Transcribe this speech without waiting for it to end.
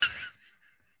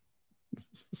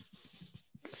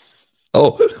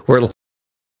Oh, we're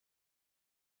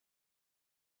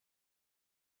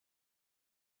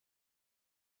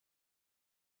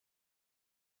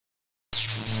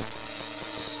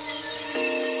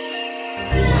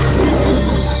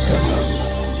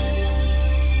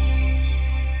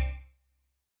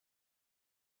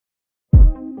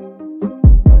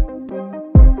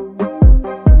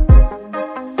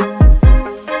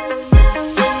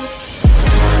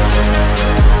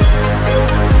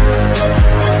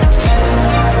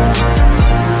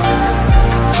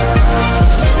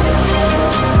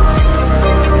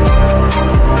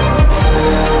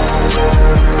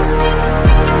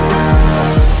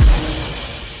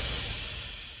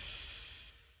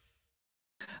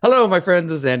Hello, my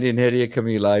friends. This is Andy and Hedieh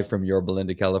coming live from Yorba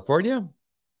Linda, California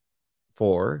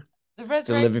for the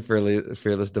Living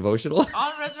Fearless Devotional.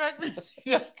 On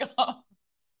resurrectministry.com.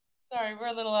 Sorry, we're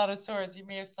a little out of sorts. You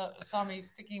may have saw me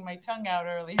sticking my tongue out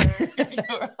earlier. You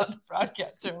were on the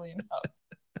broadcast early enough.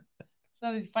 Some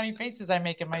of these funny faces I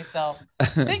make at myself.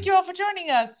 Thank you all for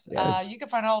joining us. Yes. You can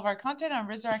find all of our content on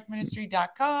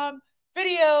resurrectministry.com.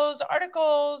 Videos,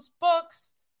 articles,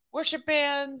 books, worship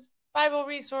bands, Bible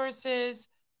resources.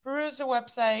 Peruse the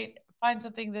website, find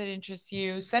something that interests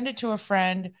you, send it to a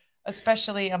friend.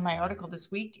 Especially my article this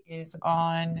week is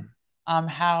on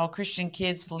how Christian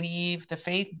kids leave the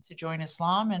faith to join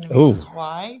Islam and the reasons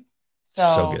why.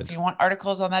 So if you want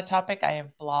articles on that topic, I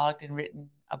have blogged and written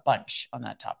a bunch on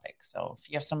that topic. So if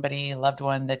you have somebody, a loved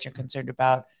one that you're concerned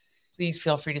about, please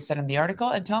feel free to send them the article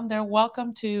and tell them they're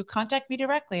welcome to contact me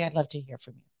directly. I'd love to hear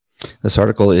from you. This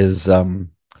article is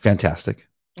fantastic.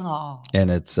 Oh,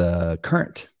 and it's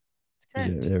current.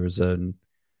 There was a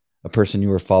person you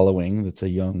were following that's a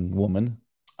young woman.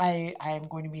 I am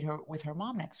going to meet her with her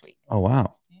mom next week. Oh,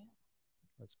 wow. Yeah.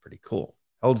 That's pretty cool.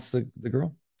 How old's the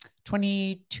girl?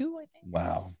 22, I think.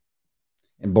 Wow.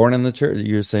 And born in the church?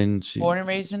 You're saying she... Born and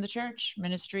raised in the church,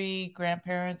 ministry,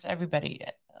 grandparents, everybody.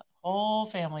 The whole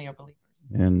family are believers.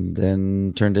 And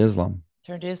then turned to Islam.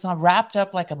 Wrapped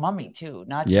up like a mummy, too.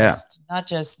 Not just,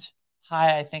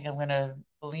 hi, I think I'm going to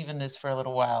believe in this for a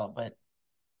little while, but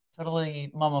totally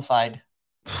mummified.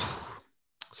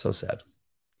 So sad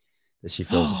that she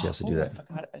feels that she has to do that.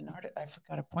 I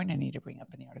forgot a point I need to bring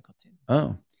up in the article too.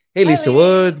 Oh, hey, Lisa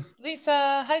Wood.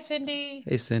 Lisa, hi, Cindy.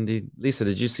 Hey, Cindy. Lisa,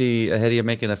 did you see Hedieh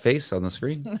making a face on the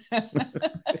screen?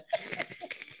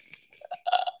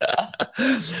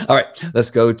 All right,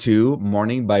 let's go to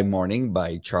Morning by Morning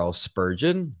by Charles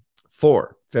Spurgeon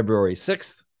for February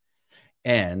 6th.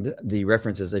 And the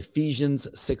reference is Ephesians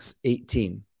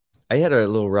 6:18. I had a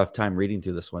little rough time reading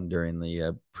through this one during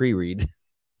the pre-read.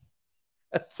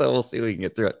 So we'll see if we can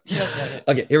get through it. You'll get it.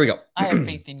 Okay, here we go. I have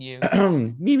faith in you.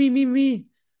 Me.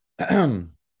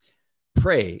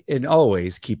 Pray and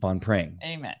always keep on praying.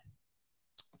 Amen.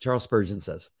 Charles Spurgeon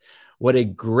says, what a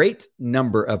great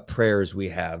number of prayers we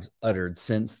have uttered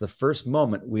since the first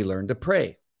moment we learned to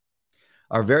pray.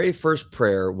 Our very first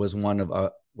prayer was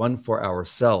one for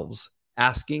ourselves,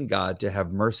 asking God to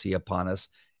have mercy upon us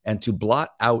and to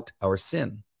blot out our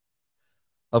sin.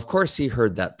 Of course, he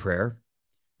heard that prayer,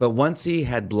 but once he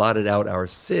had blotted out our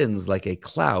sins like a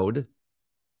cloud,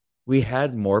 we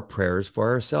had more prayers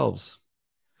for ourselves.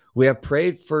 We have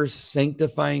prayed for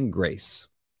sanctifying grace,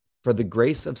 for the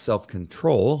grace of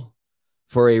self-control,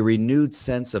 for a renewed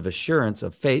sense of assurance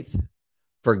of faith,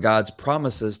 for God's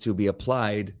promises to be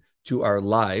applied to our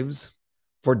lives,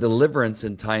 for deliverance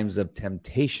in times of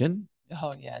temptation.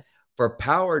 Oh, yes. For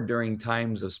power during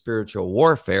times of spiritual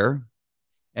warfare,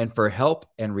 and for help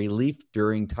and relief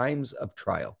during times of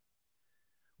trial.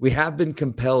 We have been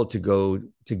compelled to go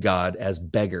to God as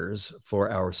beggars for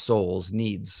our soul's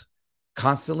needs,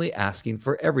 constantly asking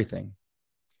for everything.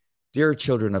 Dear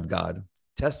children of God,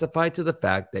 testify to the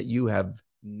fact that you have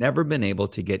never been able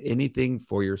to get anything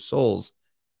for your souls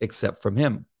except from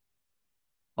him.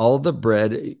 All the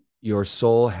bread your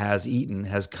soul has eaten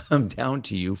has come down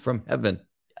to you from heaven.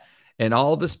 And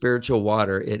all the spiritual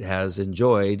water it has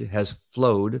enjoyed has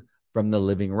flowed from the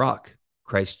living rock,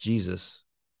 Christ Jesus,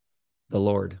 the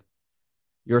Lord.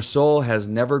 Your soul has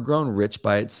never grown rich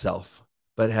by itself,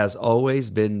 but has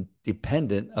always been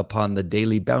dependent upon the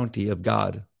daily bounty of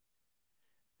God.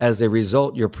 As a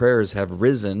result, your prayers have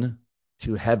risen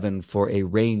to heaven for a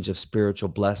range of spiritual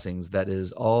blessings that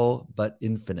is all but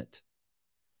infinite.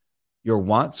 Your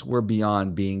wants were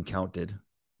beyond being counted.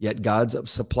 Yet God's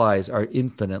supplies are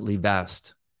infinitely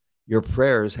vast. Your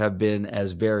prayers have been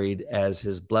as varied as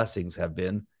his blessings have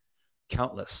been,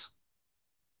 countless.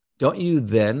 Don't you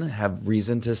then have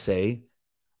reason to say,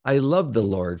 I love the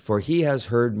Lord, for he has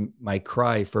heard my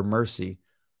cry for mercy.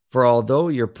 For although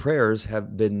your prayers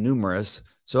have been numerous,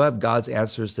 so have God's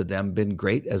answers to them been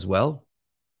great as well.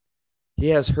 He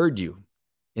has heard you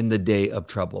in the day of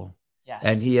trouble. Yes.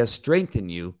 And he has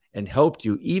strengthened you and helped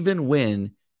you even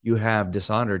when you have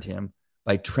dishonored him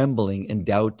by trembling and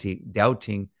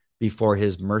doubting before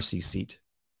his mercy seat.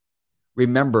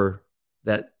 Remember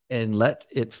that and let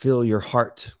it fill your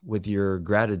heart with your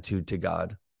gratitude to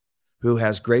God, who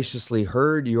has graciously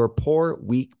heard your poor,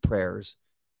 weak prayers.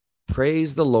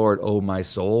 Praise the Lord, O my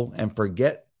soul, and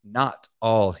forget not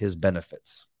all his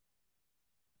benefits.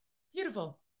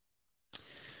 Beautiful.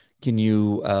 Can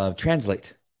you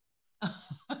translate?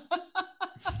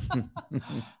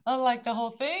 I like the whole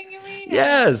thing, you mean?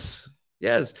 Yes.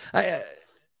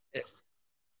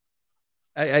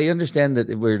 I understand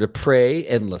that we're to pray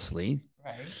endlessly,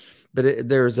 Right. but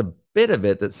there's a bit of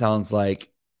it that sounds like,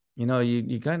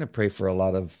 you kind of pray for a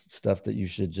lot of stuff that you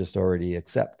should just already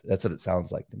accept. That's what it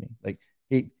sounds like to me. Like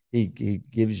he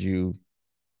gives you,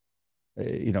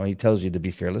 he tells you to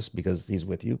be fearless because he's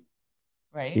with you.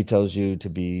 Right. He tells you to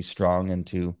be strong and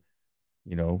to,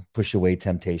 push away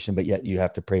temptation, but yet you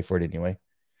have to pray for it anyway.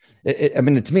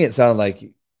 To me, it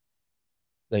sounded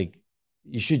like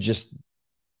you should just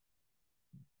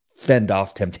fend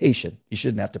off temptation. You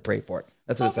shouldn't have to pray for it.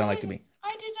 That's what it sounded like to me.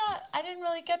 I didn't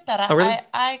really get that. Oh, really?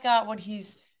 I got what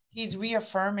he's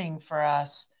reaffirming for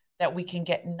us, that we can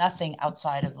get nothing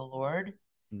outside of the Lord.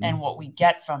 Mm-hmm. And what we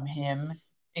get from him,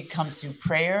 it comes through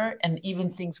prayer, and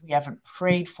even things we haven't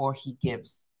prayed for, he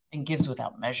gives, and gives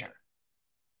without measure.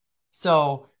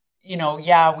 So,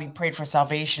 we prayed for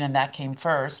salvation and that came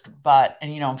first,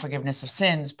 and forgiveness of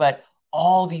sins, but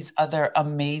all these other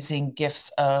amazing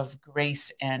gifts of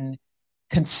grace and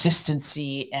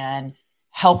consistency and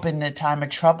help in the time of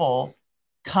trouble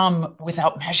come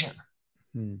without measure.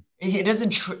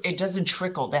 It doesn't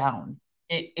trickle down.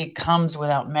 It comes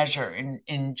without measure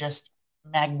in just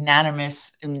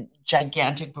magnanimous and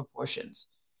gigantic proportions.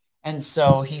 And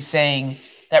so he's saying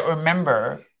that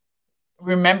remember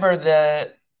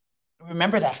that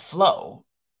flow.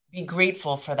 Be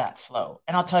grateful for that flow.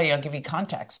 And I'll tell you, I'll give you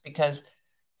context, because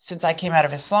since I came out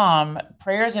of Islam,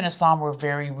 prayers in Islam were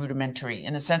very rudimentary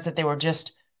in the sense that they were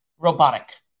just robotic.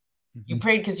 Mm-hmm. You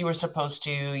prayed because you were supposed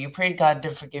to. You prayed God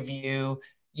to forgive you.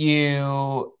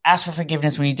 You asked for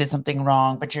forgiveness when you did something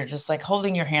wrong, but you're just like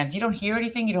holding your hands. You don't hear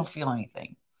anything. You don't feel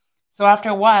anything. So after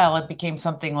a while, it became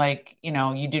something like,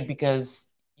 you did because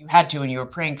you had to, and you were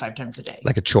praying 5 times a day.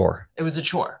 Like a chore. It was a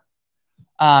chore.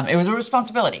 It was a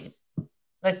responsibility.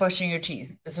 Like brushing your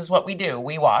teeth. This is what we do.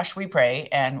 We wash, we pray,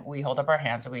 and we hold up our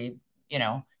hands, and we,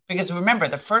 because remember,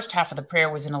 the first half of the prayer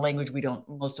was in a language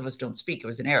most of us don't speak. It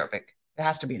was in Arabic. It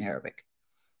has to be in Arabic.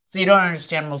 So you don't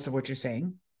understand most of what you're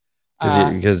saying.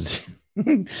 Because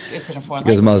it's in a foreign language.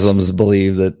 Because Muslims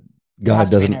believe that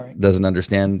God doesn't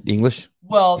understand English.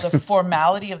 Well, the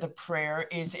formality of the prayer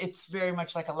it's very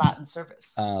much like a Latin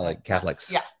service. Like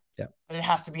Catholics. Yeah. But it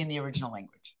has to be in the original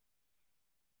language.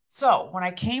 So when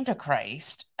I came to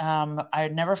Christ, I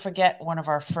would never forget one of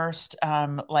our first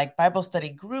Bible study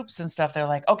groups and stuff. They're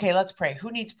like, okay, let's pray.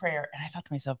 Who needs prayer? And I thought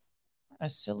to myself, what a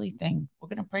silly thing. We're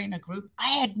going to pray in a group. I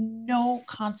had no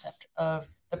concept of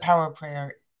the power of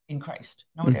prayer in Christ.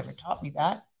 Nobody ever taught me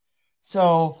that.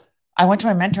 So I went to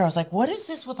my mentor. I was like, what is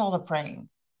this with all the praying?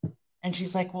 And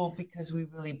she's like, well, because we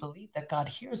really believe that God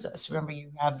hears us. Remember,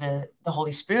 you have the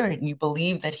Holy Spirit, and you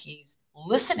believe that he's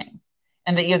listening.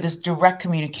 And that you have this direct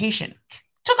communication.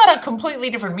 Took on a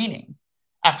completely different meaning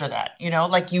after that.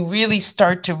 You really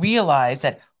start to realize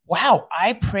that, wow,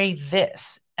 I pray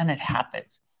this and it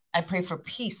happens. I pray for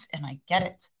peace and I get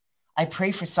it. I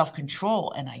pray for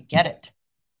self-control and I get it.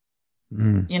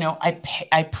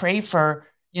 I pray for,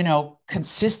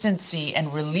 consistency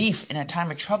and relief in a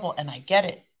time of trouble and I get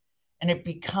it. And it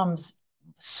becomes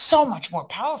so much more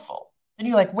powerful. And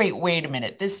you're like, wait a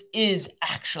minute. This is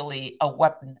actually a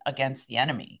weapon against the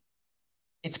enemy.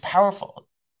 It's powerful.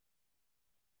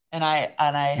 And I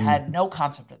had no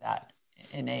concept of that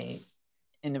in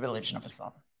the religion of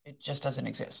Islam. It just doesn't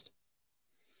exist.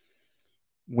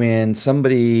 When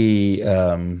somebody,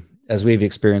 as we've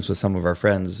experienced with some of our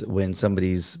friends, when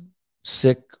somebody's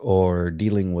sick or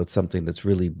dealing with something that's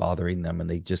really bothering them and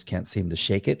they just can't seem to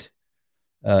shake it,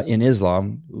 in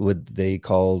Islam, would they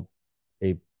call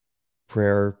a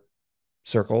prayer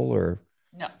circle or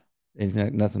no?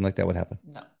 Anything, nothing like that would happen.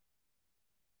 No.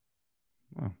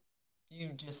 Wow. You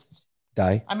just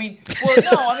die. You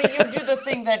do the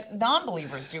thing that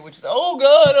non-believers do, which is, oh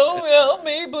God, oh help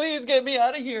me, please get me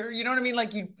out of here. You know what I mean?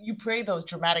 Like you pray those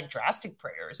dramatic, drastic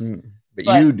prayers.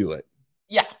 But you do it.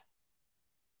 Yeah.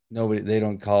 They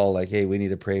don't call like, hey, we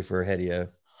need to pray for Hedia.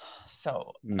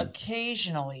 So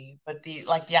occasionally, but the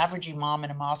average imam in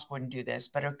a mosque wouldn't do this,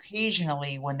 but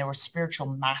occasionally when there were spiritual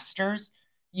masters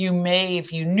you may,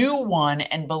 if you knew one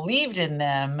and believed in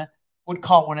them, would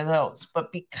call one of those.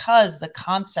 But because the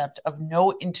concept of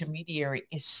no intermediary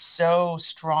is so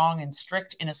strong and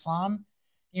strict in Islam,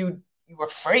 you were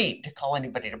afraid to call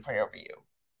anybody to pray over you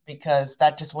because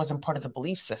that just wasn't part of the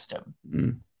belief system.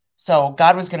 Mm. So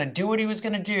God was going to do what he was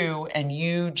going to do, and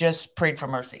you just prayed for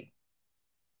mercy.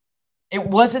 It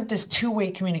wasn't this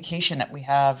two-way communication that we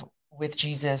have with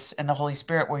Jesus and the Holy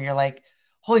Spirit where you're like,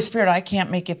 Holy Spirit, I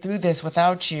can't make it through this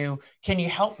without you. Can you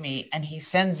help me? And he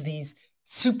sends these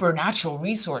supernatural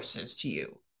resources to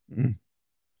you. Mm.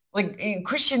 Like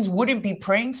Christians wouldn't be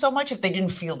praying so much if they didn't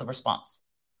feel the response.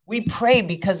 We pray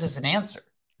because there's an answer.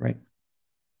 Right.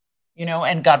 You know,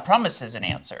 and God promises an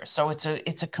answer. So it's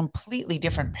a completely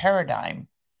different paradigm.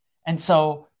 And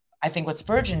so I think what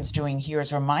Spurgeon's doing here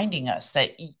is reminding us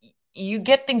that you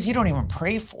get things you don't even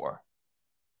pray for.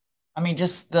 I mean,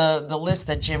 just the list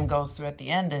that Jim goes through at the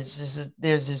end is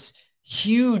there's this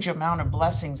huge amount of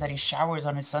blessings that he showers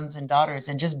on his sons and daughters,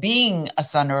 and just being a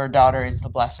son or a daughter is the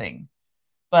blessing.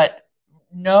 But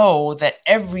know that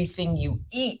everything you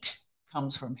eat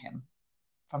comes from him,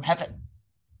 from heaven,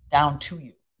 down to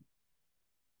you.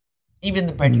 Even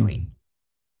the bread you eat.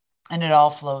 And it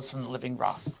all flows from the living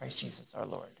rock, Christ Jesus our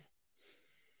Lord.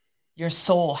 Your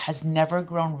soul has never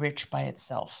grown rich by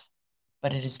itself,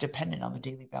 but it is dependent on the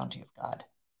daily bounty of God.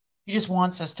 He just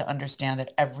wants us to understand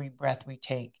that every breath we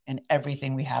take and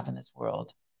everything we have in this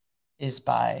world is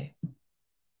by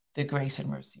the grace and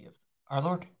mercy of our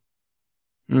Lord.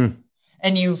 Mm.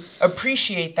 And you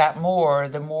appreciate that more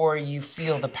the more you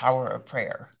feel the power of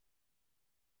prayer.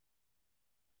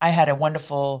 I had a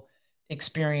wonderful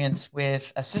experience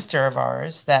with a sister of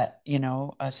ours that, you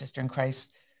know, a sister in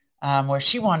Christ, where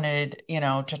she wanted, you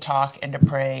know, to talk and to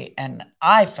pray. And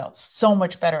I felt so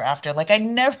much better after. Like I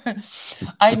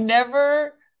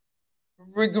never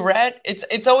regret.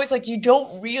 It's always like you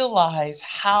don't realize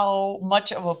how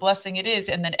much of a blessing it is.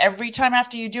 And then every time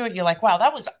after you do it, you're like, wow,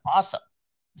 that was awesome.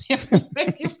 You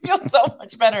feel so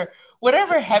much better.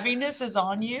 Whatever heaviness is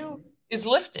on you is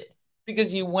lifted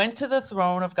because you went to the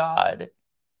throne of God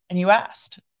and you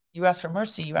asked for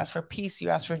mercy, you asked for peace, you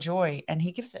asked for joy, and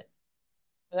he gives it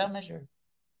without measure.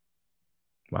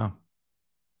 Wow.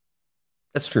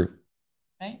 That's true.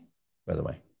 Right? By the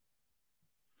way,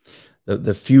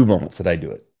 the few moments that I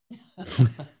do it,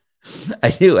 I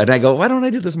do. And I go, why don't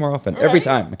I do this more often? Right? Every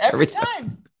time.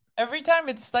 Every time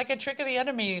it's like a trick of the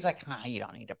enemy. He's like, you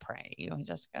don't need to pray. You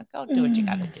just go do what you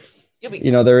got to do.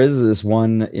 You know, there is this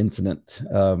one incident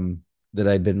that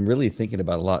I've been really thinking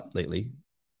about a lot lately.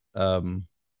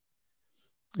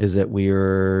 Is that we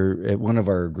were at one of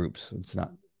our groups.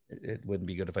 It wouldn't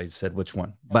be good if I said which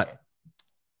one, but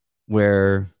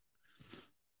where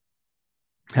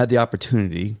had the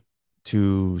opportunity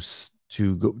to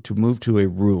move to a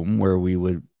room where we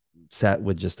would sat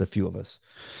with just a few of us.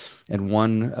 And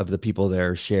one of the people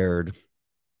there shared,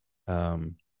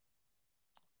 you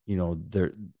know,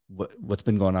 what's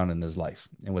been going on in his life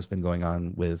and what's been going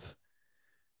on with,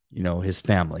 you know, his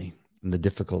family and the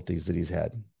difficulties that he's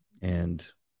had and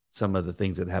some of the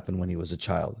things that happened when he was a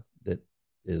child that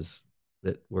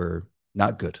were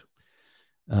not good.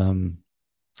 And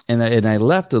I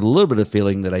left with a little bit of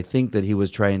feeling that I think that he was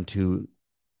trying to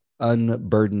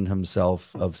unburden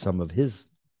himself of some of his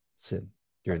sin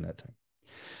during that time.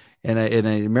 And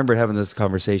I remember having this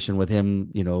conversation with him,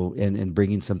 you know, and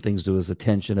bringing some things to his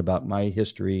attention about my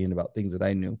history and about things that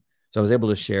I knew. So I was able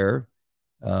to share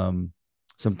some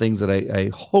things that I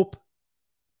hope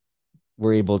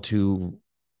were able to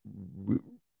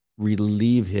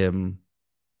relieve him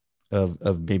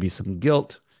of maybe some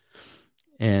guilt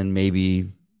and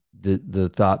maybe the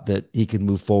thought that he can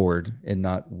move forward and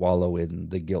not wallow in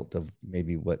the guilt of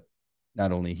maybe what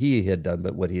not only he had done,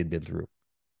 but what he had been through.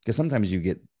 Because sometimes you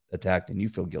get attacked and you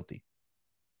feel guilty.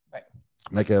 Right.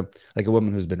 Like a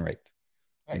woman who's been raped.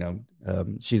 Right. You know,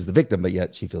 she's the victim, but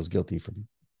yet she feels guilty from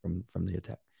the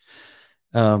attack.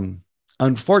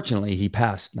 Unfortunately, he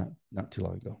passed not too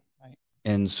long ago. Right.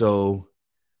 And so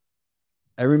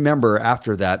I remember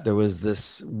after that, there was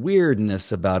this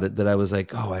weirdness about it that I was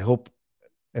like, oh, I hope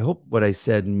what I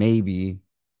said maybe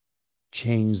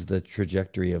changed the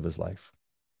trajectory of his life.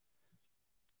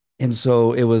 And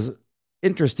so it was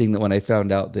interesting that when I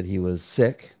found out that he was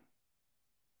sick,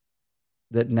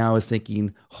 that now I was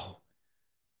thinking, oh,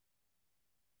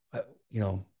 you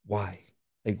know, why?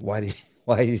 Like, why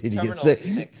did he get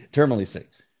sick? Terminally sick.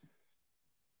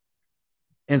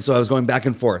 And so I was going back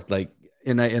and forth, like,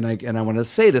 and I want to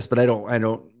say this, but I don't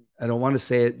want to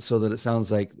say it so that it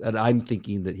sounds like that I'm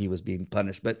thinking that he was being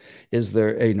punished. But is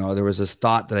there, you know, there was this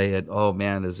thought that I had, oh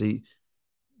man, did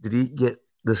he get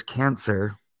this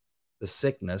cancer the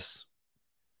sickness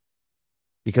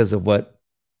because of what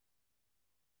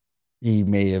he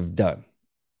may have done?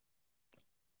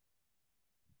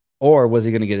 Or was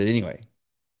he going to get it anyway?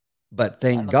 But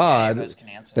thank God,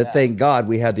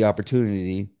 we had the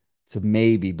opportunity to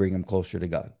maybe bring him closer to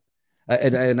God.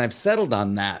 And I've settled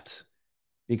on that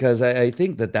because I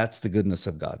think that that's the goodness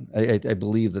of God. I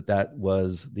believe that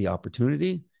was the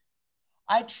opportunity.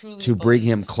 I truly to bring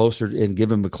him closer and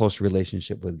give him a closer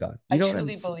relationship with God. I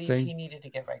truly believe he needed to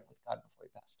get right with God before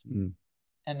he passed.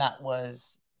 And that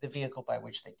was the vehicle by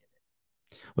which they did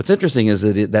it. What's interesting is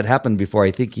that that happened before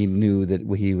I think he knew that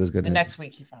he was going to. The next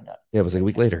week he found out. Yeah, it was like a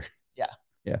week later. Yeah.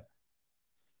 Yeah.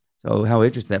 So how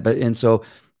interesting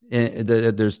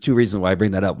that. There's two reasons why I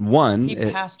bring that up. One, he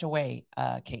passed away.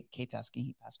 Kate's asking.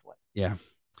 He passed away. Yeah.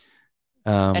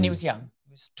 And he was young.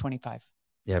 He was 25.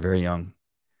 Yeah, very young.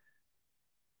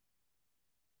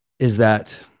 Is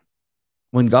that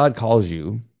when God calls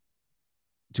you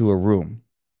to a room,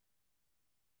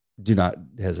 do not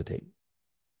hesitate.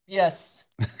 Yes.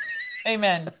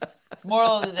 Amen.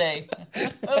 Moral of the day.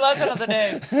 Lesson of the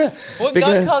day. When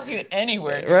God calls you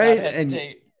anywhere, do right? not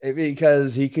hesitate. And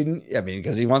because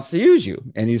because he wants to use you.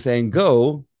 And he's saying,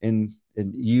 go and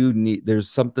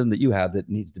there's something that you have that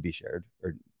needs to be shared,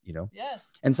 or Yes.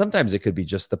 And sometimes it could be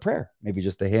just the prayer, maybe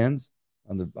just the hands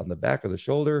on the back or the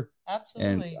shoulder.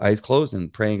 Absolutely. And eyes closed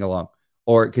and praying along.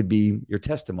 Or it could be your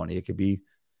testimony. It could be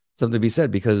something to be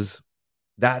said, because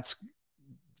that's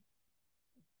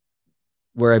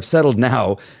where I've settled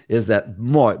now, is that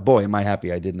boy, am I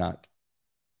happy I did not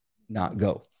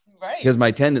go. Right. Because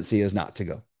my tendency is not to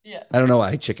go. Yeah. I don't know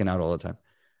why I chicken out all the time,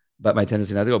 but my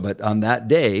tendency not to go. But on that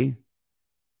day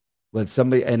with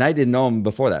somebody, and I didn't know him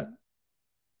before that.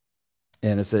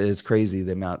 And it's crazy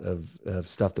the amount of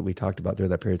stuff that we talked about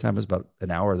during that period of time. It was about an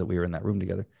hour that we were in that room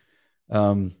together.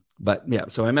 But yeah,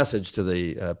 so my message to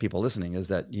the people listening is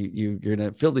that you're going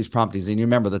to feel these promptings. And you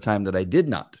remember the time that I did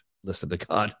not listen to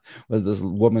God, was this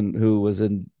woman who was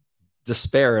in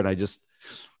despair, and I just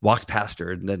walked past her.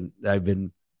 And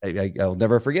then I'll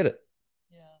never forget it.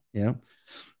 Yeah.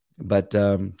 But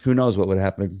who knows what would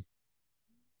happen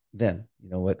then?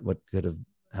 What could have,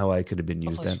 how I could have been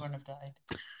used. Hopefully then. She wouldn't have died.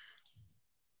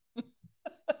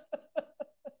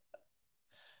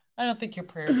 I don't think your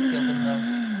prayers killed him,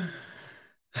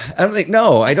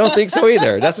 though. I don't think so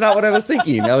either. That's not what I was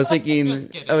thinking. I was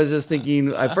just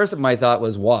thinking, first my thought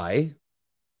was why?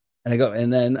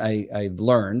 And then I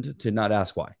learned to not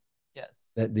ask why. Yes.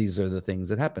 That these are the things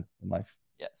that happen in life.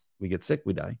 Yes. We get sick,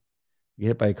 we die. We get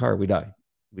hit by a car, we die.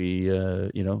 We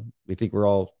think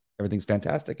everything's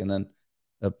fantastic. And then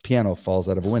a piano falls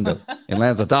out of a window and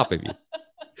lands on top of you.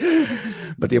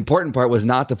 But the important part was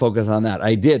not to focus on that.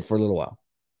 I did for a little while.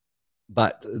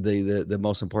 But the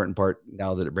most important part,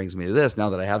 now that it brings me to this, now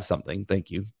that I have something, thank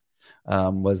you,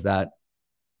 was that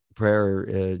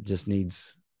prayer just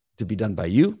needs to be done by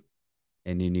you,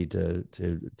 and you need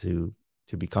to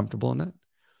be comfortable in that.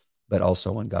 But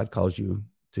also when God calls you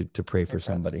to pray for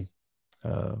somebody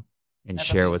and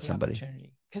share with somebody,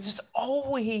 because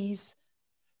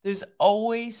there's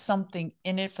always something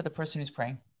in it for the person who's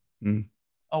praying.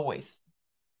 Always.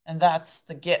 And that's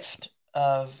the gift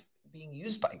of being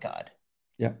used by God.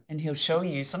 Yeah. And he'll show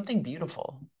you something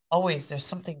beautiful. Always there's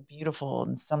something beautiful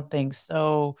and something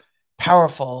so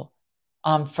powerful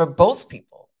for both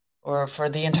people or for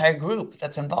the entire group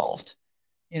that's involved.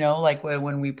 Like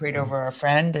when we prayed over our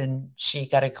friend and she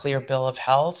got a clear bill of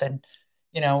health, and,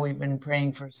 we've been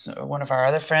praying for one of our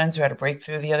other friends who had a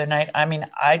breakthrough the other night. I mean,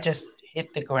 I just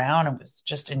hit the ground and was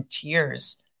just in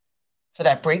tears for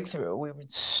that breakthrough. We were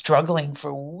struggling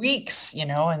for weeks,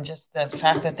 and just the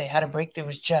fact that they had a breakthrough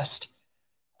was just,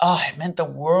 it meant the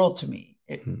world to me.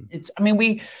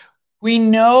 We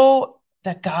know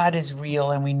that God is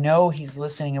real, and we know he's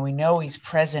listening, and we know he's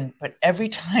present, but every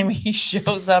time he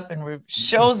shows up and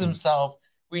shows himself,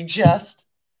 we just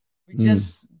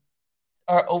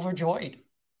are overjoyed.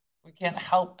 We can't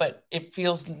help, but it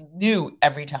feels new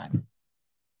every time.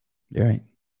 You're right.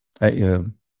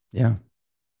 Yeah.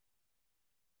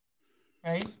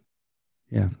 Right?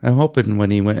 Yeah. I'm hoping when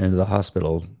he went into the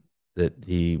hospital that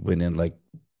he went in like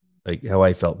how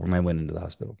I felt when I went into the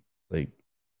hospital.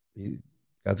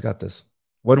 God's got this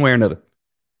one way or another.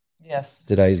 Yes.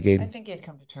 Did I gain? I think he had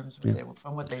come to terms with it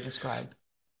from what they described.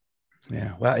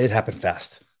 Yeah. Well, it happened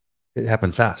fast.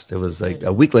 It was like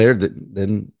a week later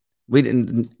then we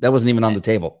didn't, that wasn't even on the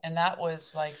table. And that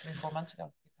was like 3-4 months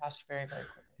ago. He passed very, very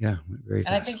quickly. Yeah. Very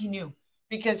fast. And I think he knew,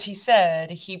 because he said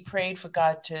he prayed for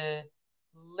God to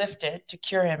lift it, to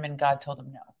cure him, and God told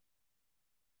him no.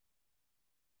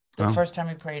 The first time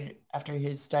he prayed after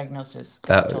his diagnosis,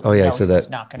 God told him no, he was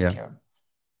not going to cure him.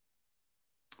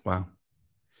 Wow.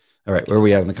 All right, where are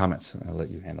we at in the comments? I'll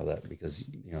let you handle that because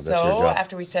that's your job.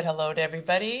 After we said hello to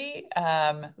everybody,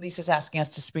 Lisa's asking us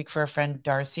to speak for a friend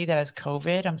Darcy that has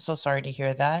COVID. I'm so sorry to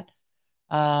hear that.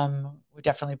 We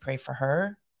definitely pray for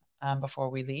her before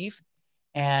we leave.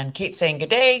 And Kate's saying, good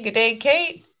day,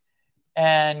 Kate.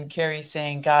 And Carrie's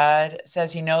saying, God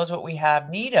says he knows what we have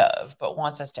need of, but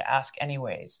wants us to ask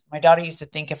anyways. My daughter used to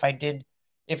think if I did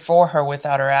it for her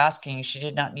without her asking, she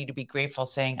did not need to be grateful,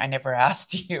 saying, I never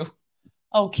asked you.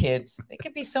 Oh, kids, they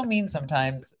can be so mean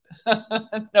sometimes.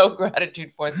 No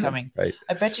gratitude forthcoming. Right.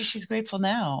 I bet you she's grateful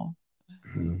now.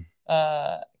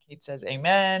 Kate says,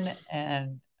 amen.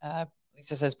 And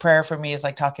Lisa says, prayer for me is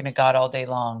like talking to God all day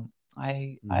long.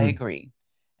 I agree.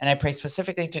 And I pray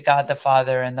specifically to God the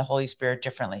Father and the Holy Spirit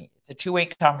differently. It's a two-way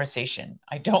conversation.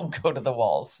 I don't go to the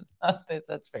walls.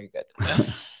 That's very good.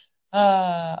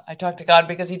 I talk to God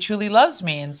because he truly loves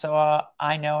me. And so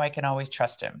I know I can always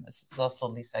trust him. This is also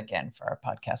Lisa again for our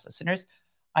podcast listeners.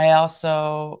 I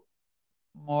also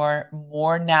more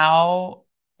now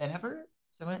than ever,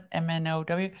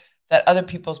 MNOW, that other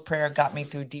people's prayer got me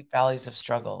through deep valleys of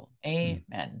struggle.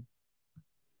 Amen.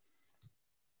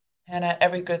 Hannah,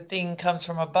 every good thing comes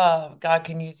from above. God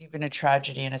can use even a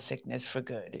tragedy and a sickness for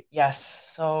good.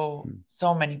 Yes. So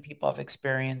many people have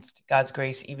experienced God's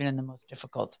grace, even in the most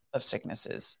difficult of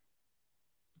sicknesses.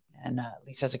 And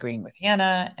Lisa's agreeing with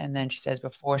Hannah. And then she says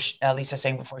Lisa's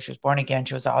saying before she was born again,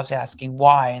 she was always asking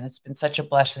why. And it's been such a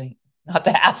blessing not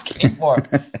to ask anymore.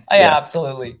 Yeah,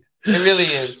 absolutely. It really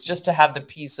is, just to have the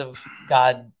peace of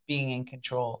God being in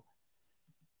control.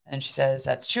 And she says,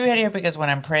 that's true, Hannah, because when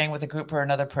I'm praying with a group or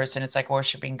another person, it's like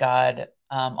worshiping God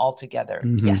all together.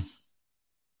 Yes.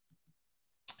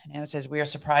 And Hannah says, we are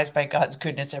surprised by God's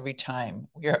goodness every time.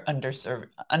 We are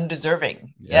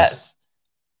undeserving. Yes.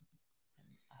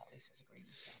 Lisa's agreeing.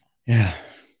 Yeah.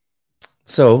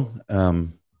 So,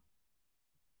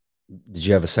 did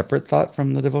you have a separate thought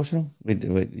from the devotional? We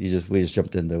just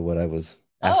jumped into what I was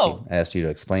asking. I asked you to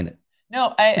explain it.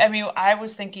 No, I mean, I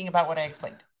was thinking about what I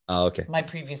explained. Oh, okay. My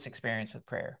previous experience with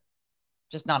prayer,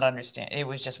 just not understand. It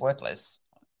was just worthless,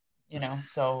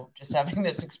 so just having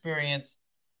this experience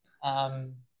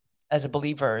as a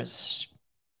believer it's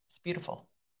beautiful,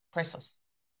 priceless.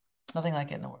 Nothing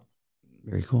like it in the world.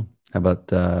 Very cool. How about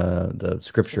the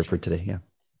scripture for today? Yeah.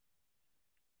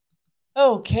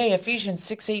 Okay, Ephesians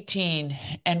 6:18,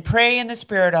 and pray in the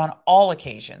Spirit on all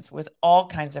occasions with all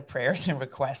kinds of prayers and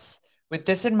requests. With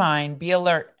this in mind, be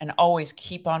alert and always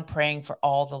keep on praying for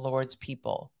all the Lord's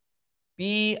people.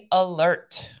 Be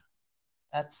alert.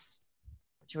 That's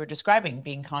what you were describing,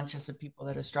 being conscious of people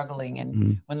that are struggling.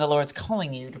 And when the Lord's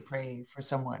calling you to pray for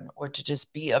someone or to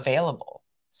just be available.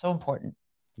 So important.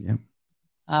 Yeah.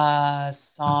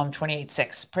 Psalm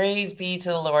 28:6. Praise be to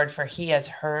the Lord, for he has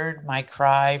heard my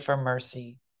cry for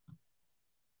mercy.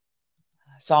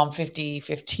 Psalm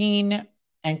 50:15.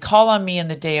 And call on me in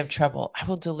the day of trouble. I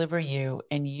will deliver you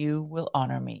and you will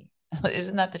honor me.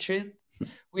 Isn't that the truth?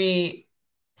 We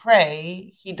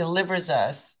pray, he delivers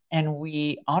us, and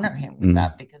we honor him with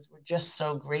that because we're just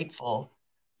so grateful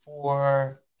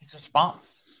for his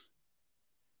response.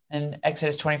 And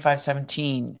Exodus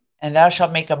 25:17. And thou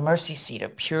shalt make a mercy seat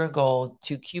of pure gold,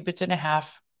 2.5 cubits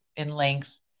in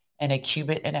length, and 1.5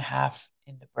 cubits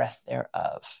in the breadth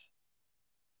thereof.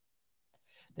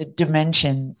 The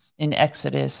dimensions in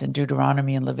Exodus and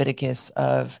Deuteronomy and Leviticus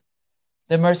of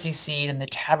the mercy seat and the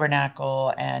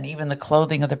tabernacle and even the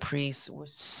clothing of the priests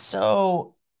was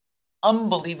so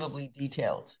unbelievably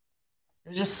detailed.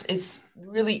 It's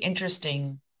really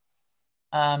interesting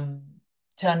to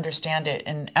understand it.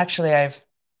 And actually I've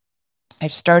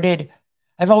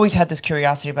always had this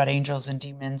curiosity about angels and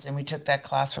demons, and we took that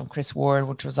class from Chris Ward,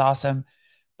 which was awesome.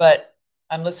 But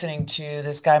I'm listening to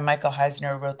this guy, Michael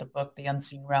Heisner, who wrote the book, The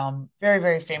Unseen Realm. Very,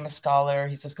 very famous scholar.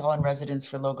 He's a scholar in residence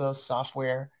for Logos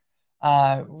Software.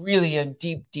 Really a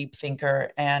deep, deep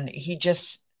thinker. And he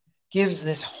just gives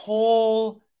this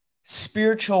whole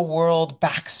spiritual world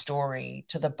backstory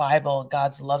to the Bible,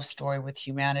 God's love story with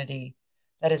humanity,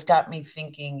 that has got me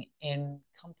thinking in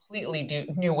completely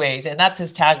new ways. And that's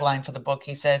his tagline for the book.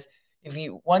 He says,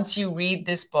 once you read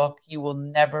this book, you will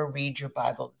never read your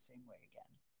Bible the same way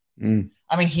again.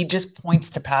 I mean, he just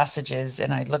points to passages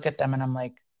and I look at them and I'm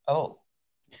like, oh,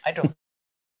 I don't.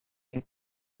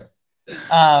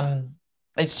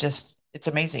 It's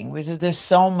amazing. There's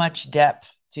so much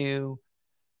depth to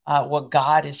what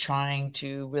God is trying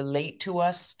to relate to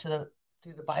us through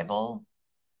the Bible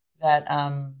that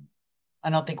I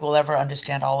don't think we'll ever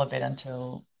understand all of it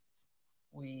until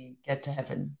we get to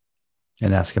heaven.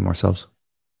 And ask him ourselves.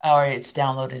 Or it's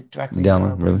downloaded directly.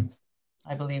 Really?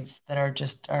 I believe that are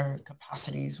just our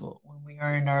capacities. When we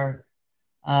are in our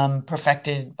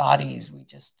perfected bodies, the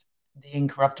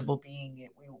incorruptible being,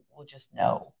 we will just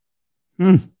know.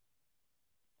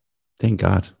 Thank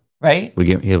God. Right?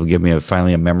 He'll give me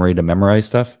finally a memory to memorize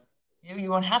stuff.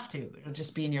 You won't have to. It'll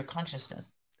just be in your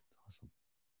consciousness. That's awesome.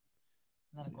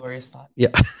 Isn't that a glorious thought? Yeah.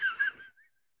 I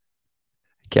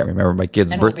can't remember my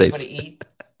kids' birthdays. We'll be able to eat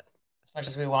as much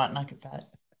as we want, not get fat.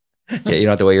 Yeah, you don't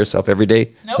have to weigh yourself every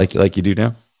day. Nope. like you do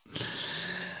now.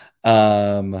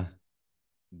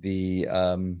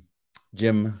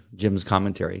 Jim's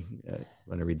commentary.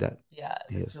 Want to read that? Yeah,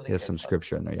 he has some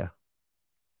scripture in there. Yeah.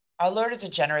 Our Lord is a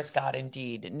generous God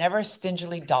indeed, never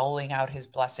stingily doling out his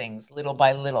blessings little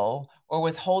by little or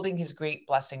withholding his great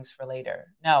blessings for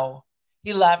later. No,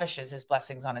 he lavishes his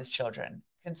blessings on his children.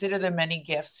 Consider the many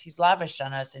gifts he's lavished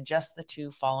on us in just the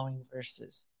 2 following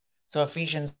verses. So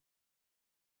Ephesians,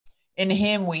 in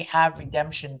him we have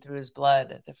redemption through his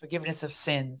blood, the forgiveness of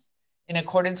sins, in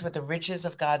accordance with the riches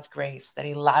of God's grace that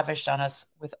he lavished on us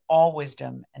with all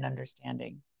wisdom and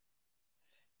understanding.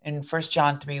 In 1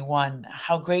 John 3:1,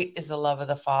 how great is the love of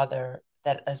the Father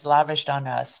that is lavished on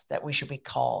us that we should be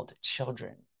called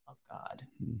children of God.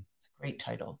 It's a great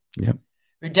title. Yep.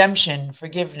 Redemption,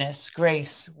 forgiveness,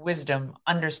 grace, wisdom,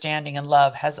 understanding, and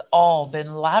love has all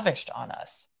been lavished on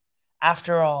us.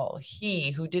 After all, he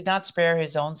who did not spare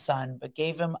his own son, but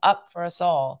gave him up for us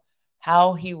all,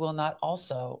 how he will not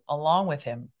also, along with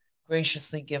him,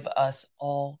 graciously give us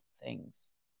all things.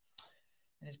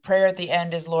 And his prayer at the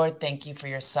end is, Lord, thank you for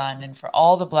your son and for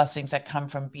all the blessings that come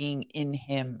from being in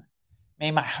him.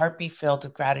 May my heart be filled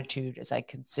with gratitude as I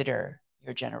consider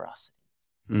your generosity.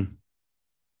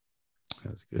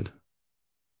 That was good.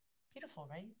 Beautiful,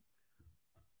 right?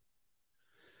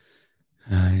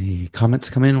 Any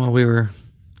comments come in while we were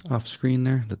off screen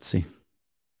there? Let's see.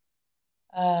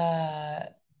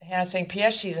 Hannah saying,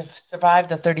 P.S. She's survived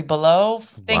the 30 below.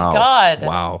 Thank Wow. God.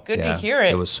 Wow. Good to hear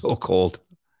it. It was so cold.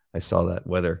 I saw that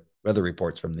weather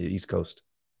reports from the East Coast.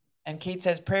 And Kate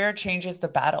says, prayer changes the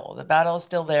battle. The battle is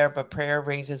still there, but prayer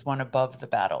raises one above the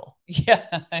battle.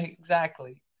 Yeah,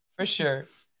 exactly. For sure.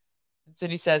 And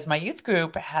Cindy says, my youth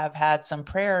group have had some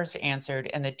prayers answered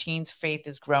and the teens' faith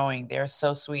is growing. They are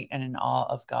so sweet and in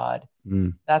awe of God.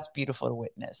 That's beautiful to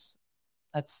witness.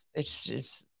 It's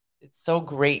so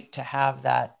great to have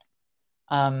that,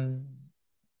 the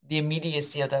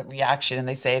immediacy of that reaction. And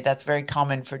they say that's very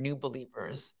common for new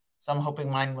believers. So I'm hoping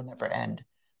mine will never end.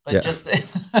 But just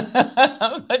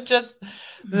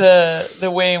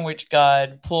the way in which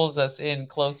God pulls us in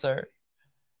closer.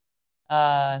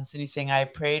 And Cindy's saying, I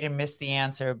prayed and missed the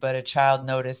answer, but a child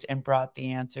noticed and brought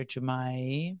the answer to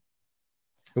my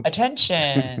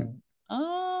attention.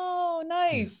 Oh,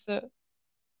 nice.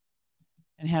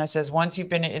 And Hannah says, once you've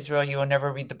been to Israel, you will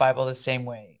never read the Bible the same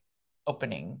way.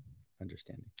 Opening.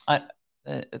 Understanding.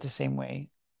 The same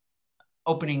way.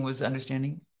 Opening was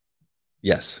understanding.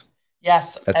 Yes.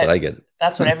 Yes. That's what I get.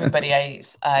 That's what everybody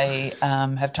I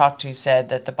have talked to said,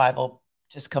 that the Bible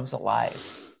just comes alive.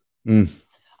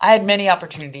 I had many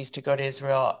opportunities to go to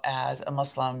Israel as a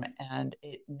Muslim, and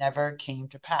it never came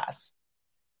to pass.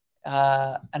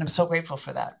 And I'm so grateful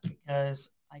for that,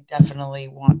 because I definitely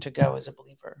want to go as a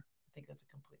believer. I think that's a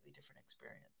completely different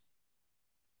experience.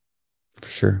 For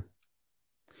sure.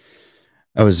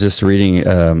 I was just reading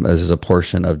as a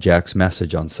portion of Jack's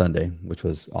message on Sunday, which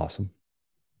was awesome.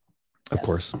 Of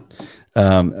course.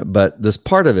 But this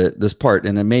part,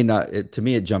 and it may not, to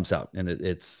me, it jumps out, and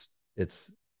it's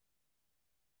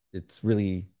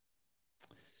really,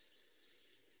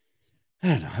 I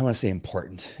don't know, I want to say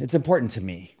important. It's important to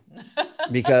me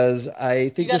because I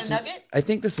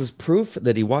think this is proof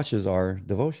that he watches our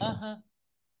devotional,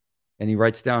 and he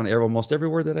writes down almost every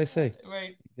word that I say.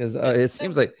 Right. Because it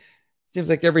seems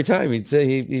like every time he'd say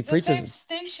he preaches. The same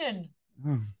station.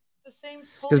 The same.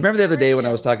 Because remember the other day when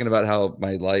I was talking about how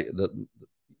my life,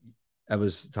 I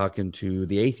was talking to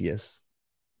the atheists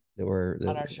that were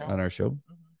on our show.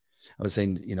 I was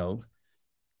saying,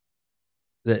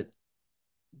 that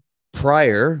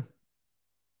prior,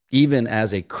 even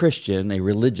as a Christian, a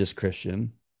religious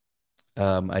Christian,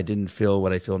 I didn't feel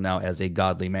what I feel now as a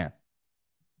godly man.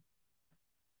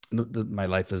 My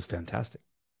life is fantastic.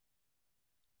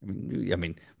 I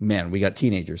mean, man, we got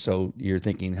teenagers. So you're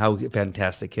thinking, how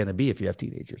fantastic can it be if you have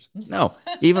teenagers? No,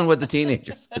 even with the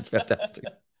teenagers, it's fantastic.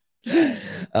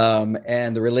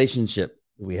 And the relationship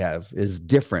we have is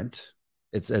different.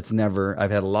 It's never, I've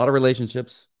had a lot of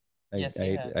relationships. Yes,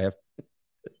 I have.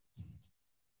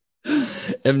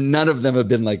 And none of them have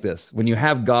been like this. When you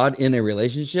have God in a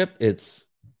relationship, when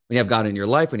you have God in your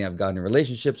life, when you have God in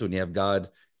relationships, when you have God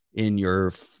in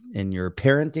your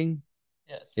parenting,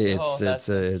 Yes.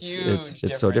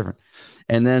 It's so different.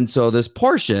 And then so this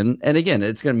portion, and again,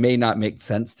 may not make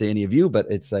sense to any of you, but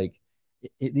it's like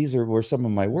these were some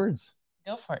of my words.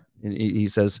 Go for it. And he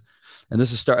says, and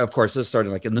this is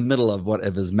starting like in the middle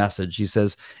of his message. He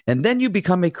says, and then you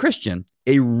become a Christian,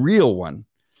 a real one.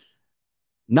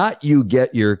 Not you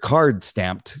get your card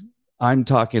stamped. I'm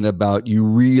talking about you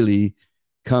really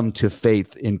come to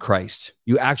faith in Christ.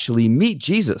 You actually meet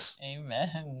Jesus.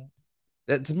 Amen.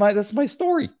 That's my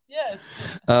story. Yes.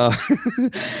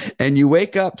 And you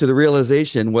wake up to the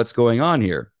realization what's going on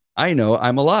here. I know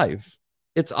I'm alive.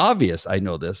 It's obvious I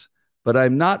know this, but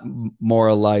I'm not more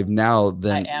alive now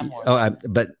than I am more.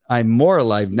 But I'm more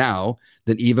alive now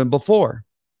than even before.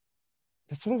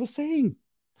 That's what I was saying.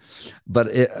 But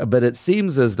it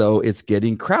seems as though it's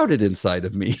getting crowded inside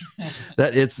of me.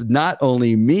 That it's not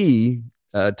only me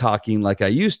talking like I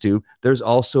used to. There's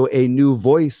also a new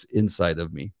voice inside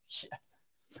of me. Yes.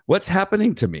 What's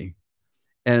happening to me?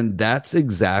 And that's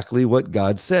exactly what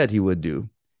God said he would do.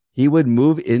 He would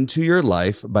move into your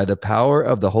life by the power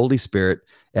of the Holy Spirit.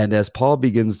 And as Paul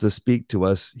begins to speak to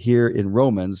us here in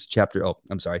Romans chapter,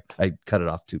 I'm sorry, I cut it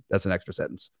off too. That's an extra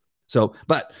sentence. So,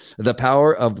 but the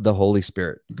power of the Holy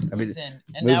Spirit. I mean,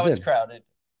 and now it's crowded.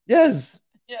 Yes.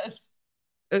 Yes.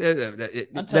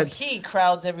 Until he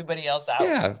crowds everybody else out.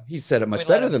 Yeah, he said it much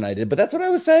better than I did, but that's what I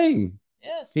was saying.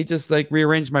 Yes. He just like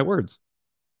rearranged my words.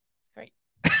 Great.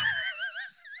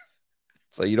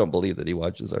 So you don't believe that he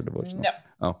watches our devotional? No.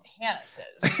 Oh. Hannah says,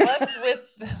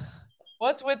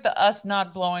 what's with us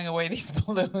not blowing away these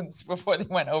balloons before they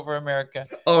went over America?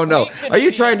 Oh, no. Are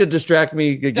you trying to distract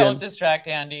me again? Don't distract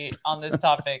Andy on this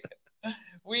topic.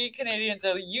 We Canadians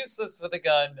are useless with a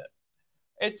gun.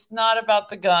 It's not about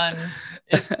the gun.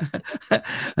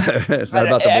 It's not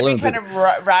about the balloons. Every kind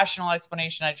of rational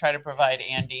explanation I try to provide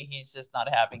Andy, he's just not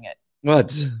having it.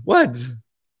 What?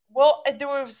 Well, there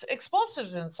was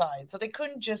explosives inside, so they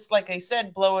couldn't just, like I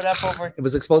said, blow it up over. It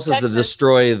was explosives to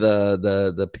destroy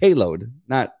the payload,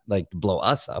 not like to blow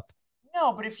us up.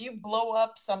 No, but if you blow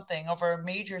up something over a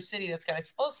major city that's got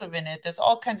explosive in it, there's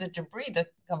all kinds of debris that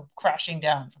come crashing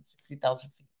down from 60,000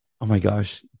 feet. Oh my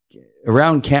gosh.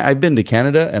 I've been to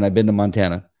Canada and I've been to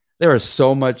Montana. There is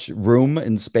so much room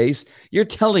and space. You're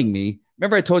telling me,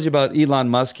 remember I told you about Elon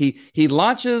Musk? He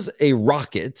launches a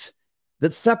rocket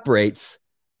that separates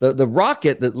the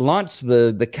rocket that launched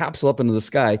the capsule up into the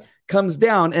sky, comes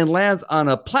down and lands on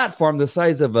a platform the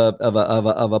size of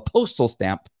a postal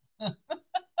stamp.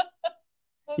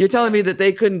 You're telling me that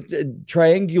they couldn't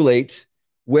triangulate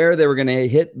where they were going to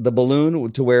hit the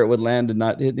balloon to where it would land and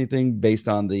not hit anything based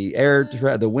on the air,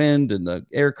 the wind and the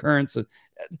air currents.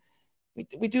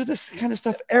 We do this kind of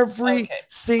stuff every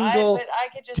single I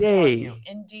could just day. You,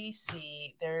 in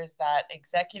DC, there is that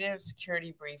executive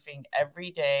security briefing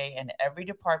every day, and every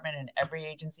department and every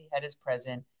agency head is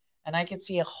present. And I could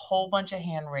see a whole bunch of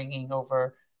hand wringing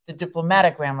over the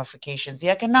diplomatic ramifications, the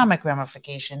economic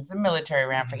ramifications, the military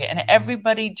ramifications, and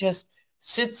everybody just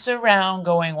sits around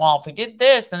going, well, if we did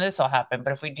this, then this will happen.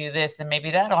 But if we do this, then maybe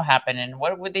that'll happen. And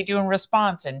what would they do in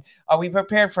response? And are we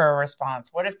prepared for a response?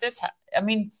 What if this? I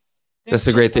mean, that's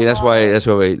the great thing. That's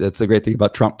the great thing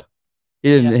about Trump. He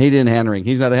didn't hand wring.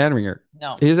 He's not a hand wringer.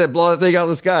 No. He said, blow that thing out of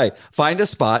the sky. Find a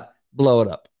spot, blow it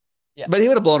up. Yeah. But he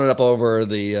would have blown it up over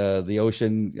the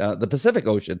ocean, the Pacific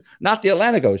Ocean, not the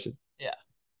Atlantic Ocean. Yeah.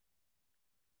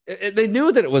 They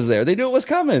knew that it was there. They knew it was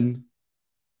coming.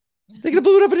 They could have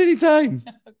blew it up at any time.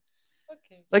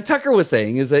 Okay. Like Tucker was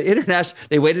saying, is that international?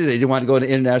 They waited. They didn't want to go into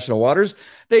international waters.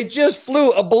 They just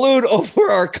flew a balloon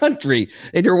over our country,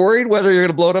 and you're worried whether you're going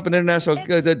to blow it up in international.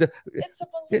 It's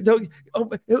a balloon.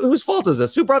 Whose fault is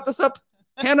this? Who brought this up?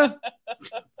 Hannah?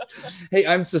 Hey,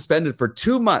 I'm suspended for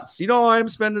 2 months. You know why I'm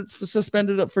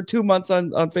suspended up for 2 months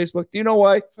on Facebook? Do you know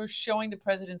why? For showing the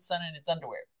president's son in his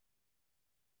underwear.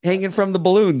 Hanging from the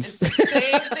balloons. It's the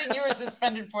same thing you were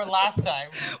suspended for last time.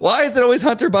 Why is it always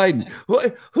Hunter Biden?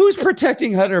 Who's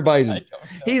protecting Hunter Biden? I don't know.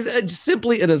 He's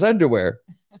simply in his underwear.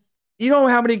 You know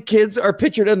how many kids are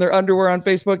pictured in their underwear on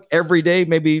Facebook every day?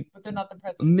 Maybe but they're not the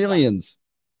president. Millions.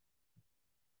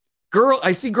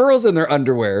 I see girls in their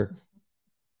underwear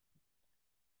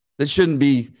that shouldn't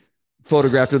be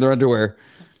photographed in their underwear.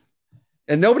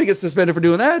 And nobody gets suspended for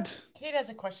doing that. Kate has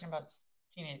a question about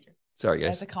teenagers. Sorry,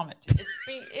 guys. As a comment.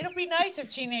 It'll be nice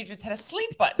if teenagers had a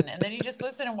sleep button, and then you just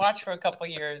listen and watch for a couple of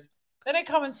years. Then a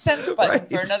common sense button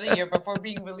for another year before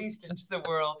being released into the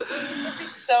world. It'd be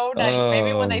so nice.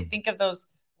 Maybe when they think of those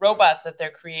robots that they're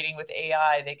creating with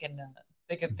AI, they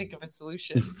can think of a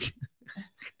solution.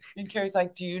 And Carrie's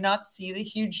like, do you not see the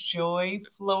huge joy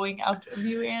flowing out of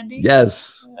you, Andy?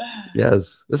 Yes.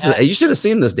 This is, you should have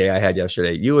seen this day I had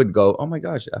yesterday. You would go, oh my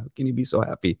gosh, how can you be so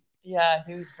happy? Yeah,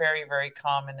 he was very, very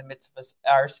calm in the midst of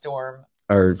our storm.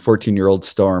 Our 14-year-old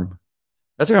Storm.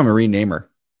 That's how I'm going to rename her.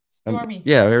 Stormy.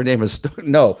 Yeah, her name is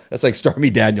no, that's like Stormy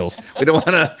Daniels. We don't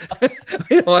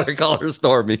want to call her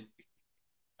Stormy.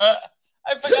 I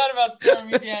forgot about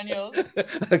Stormy Daniels.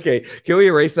 Okay, can we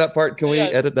erase that part? Can we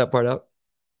edit that part out?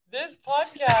 This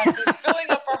podcast is filling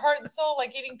up her heart and soul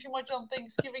like eating too much on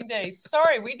Thanksgiving Day.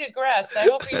 Sorry, we digressed. I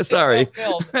hope you sorry.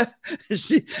 Now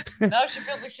she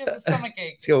feels like she has a stomach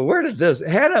ache. So where did this?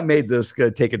 Hannah made this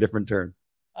take a different turn.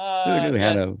 Who knew,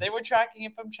 Hannah? They were tracking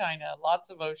it from China. Lots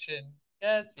of ocean.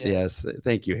 Yes.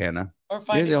 Thank you, Hannah. Or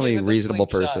you're the only reasonable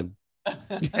person.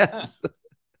 Yes.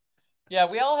 Yeah,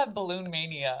 we all have balloon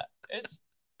mania. It's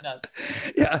nuts.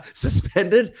 Yeah,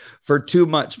 suspended for 2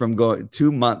 months from going.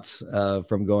 2 months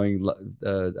from going.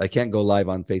 I can't go live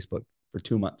on Facebook for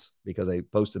 2 months because I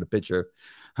posted a picture of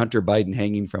Hunter Biden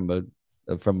hanging from a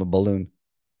balloon,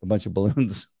 a bunch of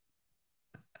balloons.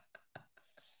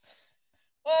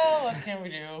 Well, what can we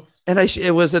do? And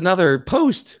it was another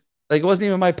post. Like it wasn't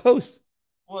even my post.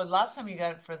 Well, last time you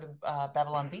got it for the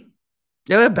Babylon Bee.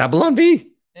 Yeah, Babylon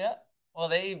Bee. Yeah. Well,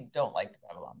 they don't like the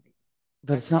Babylon Bee.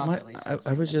 But it's not my.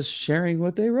 I was just sharing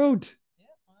what they wrote. Yeah,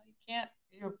 well, you can't.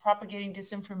 You're propagating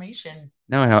disinformation.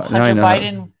 Now I know. Hunter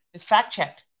Biden is fact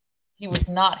checked. He was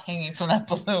not hanging from that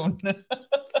balloon.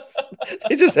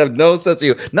 They just have no sense of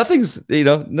you. Nothing's.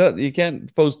 No. You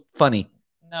can't post funny.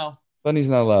 No. Funny's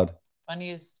not allowed. Funny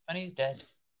is dead.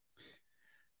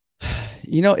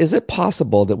 Is it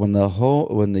possible that when the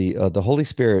Holy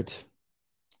Spirit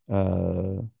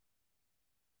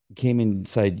came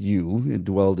inside you and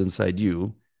dwelled inside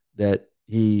you, that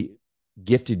he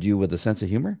gifted you with a sense of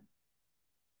humor?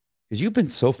 Because you've been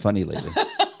so funny lately.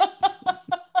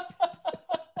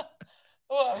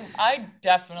 Well, I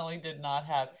definitely did not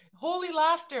have holy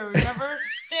laughter. Remember,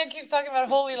 Stan keeps talking about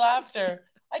holy laughter.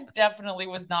 I definitely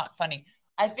was not funny.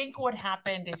 I think what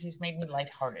happened is he's made me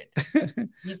lighthearted.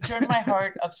 He's turned my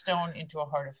heart of stone into a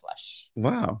heart of flesh.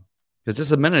 Wow. Because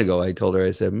just a minute ago, I told her,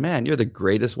 I said, man, you're the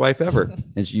greatest wife ever.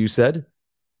 And you said,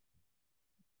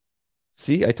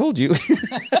 see, I told you. Yeah,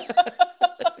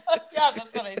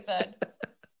 that's what I said.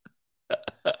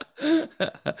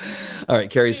 All right.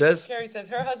 Carrie says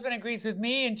her husband agrees with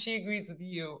me and she agrees with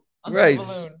you on right. the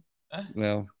balloon.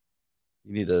 Well,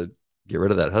 you need to get rid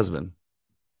of that husband.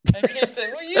 And Kate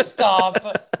said, will you stop?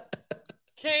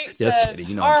 Kate says,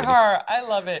 kidding. I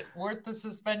love it. Worth the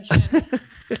suspension.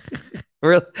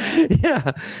 Really?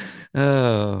 Yeah.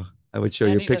 Oh, I would show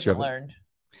you a picture of it. Learn.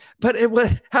 But it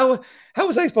was how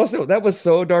was I supposed to? That was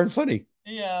so darn funny.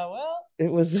 Yeah, well,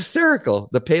 it was hysterical.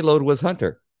 The payload was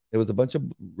Hunter. It was a bunch of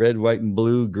red, white, and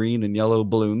blue, green, and yellow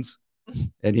balloons,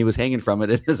 and he was hanging from it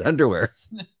in his underwear.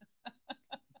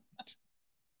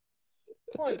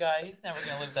 Poor guy. He's never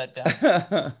going to live that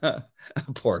down.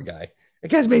 Poor guy. That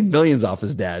guy's made millions off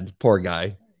his dad. Poor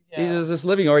guy. Yeah. He was just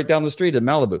living right down the street in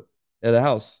Malibu at a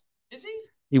house. Is he?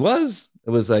 He was. It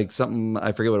was like something,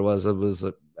 I forget what it was. It was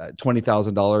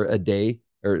 $20,000 a day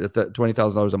or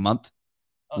 $20,000 a month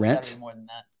rent. It's gotta be more than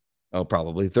that. Oh,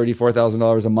 probably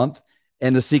 $34,000 a month.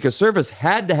 And the Secret Service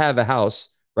had to have a house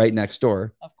right next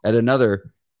door at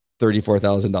another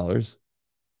 $34,000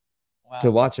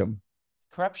 to watch him.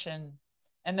 Corruption.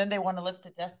 And then they want to lift the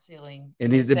debt ceiling.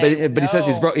 And he says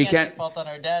he's broke. He can't default on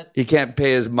our debt. He can't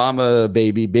pay his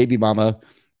baby mama,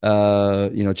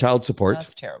 child support.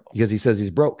 That's terrible. Because he says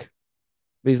he's broke.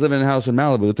 But he's living in a house in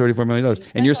Malibu with $34 million.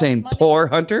 And you're saying poor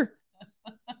Hunter?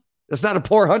 That's not a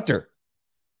poor Hunter.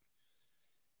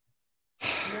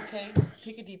 You okay?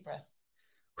 Take a deep breath.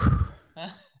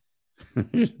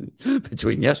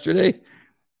 Between yesterday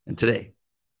and today.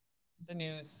 The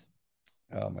news.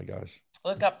 Oh my gosh.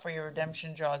 Look up for your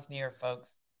redemption draws near, folks.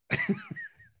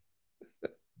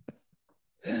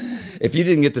 If you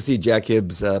didn't get to see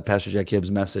Pastor Jack Hibbs'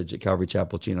 message at Calvary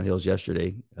Chapel, Chino Hills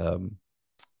yesterday,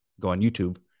 go on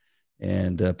YouTube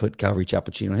and put Calvary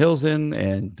Chapel, Chino Hills in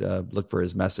and look for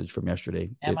his message from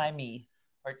yesterday. Am I me?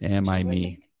 Am I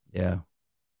me? Yeah.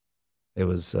 It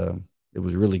was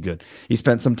really good. He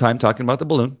spent some time talking about the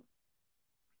balloon.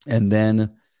 And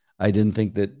then I didn't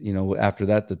think that, after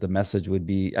that the message would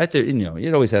be,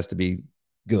 it always has to be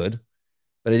good,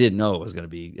 but I didn't know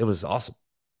it was awesome.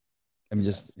 I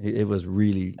mean, it was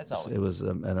really, it was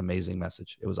an amazing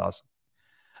message. It was awesome.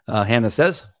 Hannah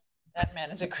says, that man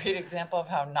is a great example of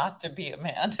how not to be a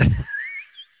man.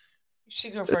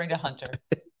 She's referring to Hunter.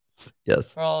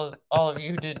 Yes. For all of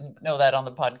you who didn't know that on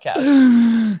the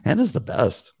podcast. Hannah's the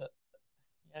best.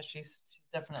 Yeah, she's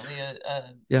definitely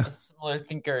Yeah. a similar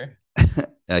thinker.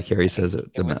 Carrie says it.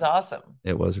 It was awesome.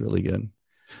 It was really good.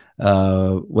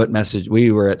 What message?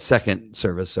 We were at second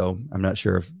service, so I'm not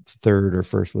sure if third or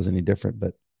first was any different,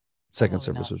 but second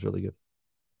service was really good.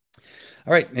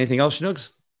 All right. Anything else,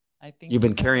 Schnooks? I think you've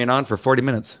been carrying on for 40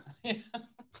 minutes.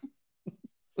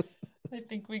 I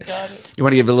think we got it. You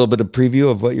want to give a little bit of preview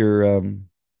of what your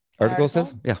article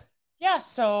says? Yeah. Yeah.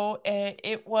 So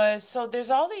it was, so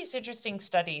there's all these interesting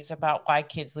studies about why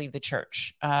kids leave the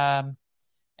church. And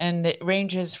it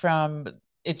ranges from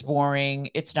it's boring,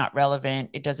 it's not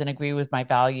relevant, it doesn't agree with my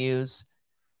values.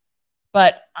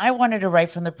 But I wanted to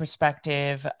write from the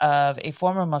perspective of a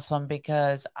former Muslim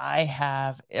because I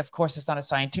have, of course, it's not a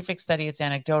scientific study, it's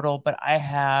anecdotal, but I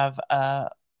have a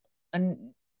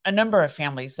number of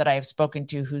families that I have spoken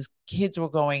to whose kids were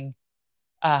going,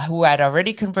 who had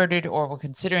already converted or were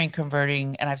considering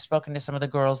converting. And I've spoken to some of the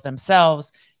girls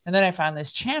themselves. And then I found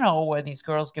this channel where these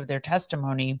girls give their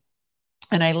testimony.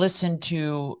 And I listened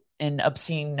to an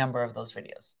obscene number of those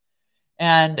videos.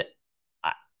 And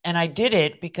I did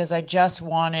it because I just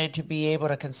wanted to be able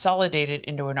to consolidate it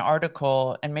into an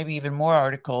article and maybe even more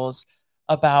articles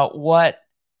about what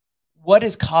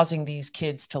is causing these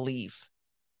kids to leave.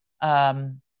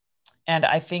 And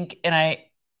I think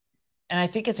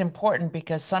it's important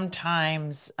because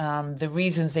sometimes the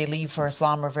reasons they leave for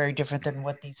Islam are very different than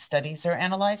what these studies are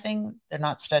analyzing. They're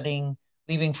not studying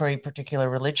leaving for a particular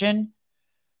religion.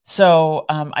 So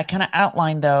I kind of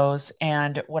outlined those.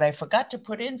 And what I forgot to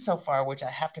put in so far, which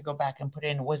I have to go back and put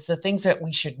in, was the things that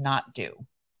we should not do.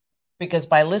 Because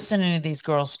by listening to these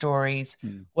girls' stories,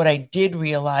 what I did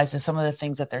realize is some of the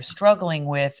things that they're struggling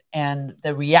with and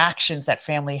the reactions that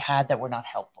family had that were not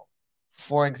helpful.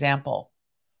 For example,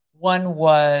 one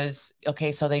was,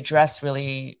 okay, so they dress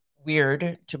really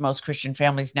weird to most Christian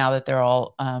families now that they're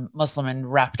all Muslim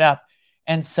and wrapped up.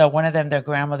 And so one of them, their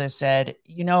grandmother said,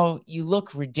 you know, you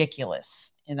look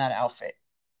ridiculous in that outfit.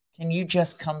 Can you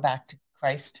just come back to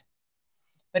Christ?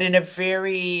 But in a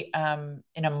very,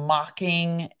 in a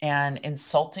mocking and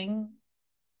insulting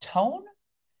tone.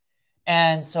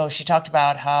 And so she talked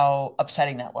about how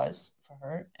upsetting that was for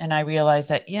her. And I realized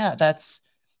that, yeah,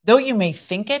 though you may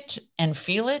think it and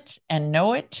feel it and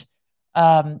know it,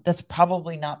 that's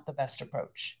probably not the best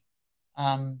approach.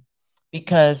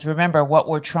 Because remember, what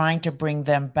we're trying to bring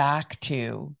them back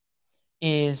to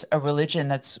is a religion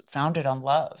that's founded on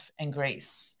love and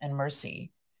grace and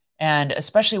mercy. And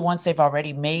especially once they've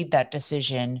already made that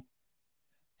decision.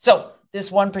 So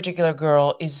this one particular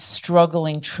girl is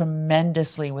struggling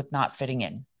tremendously with not fitting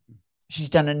in. She's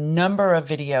done a number of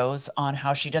videos on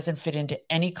how she doesn't fit into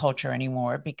any culture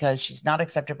anymore because she's not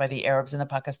accepted by the Arabs and the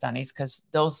Pakistanis, because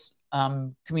those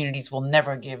communities will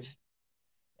never give,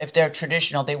 if they're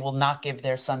traditional, they will not give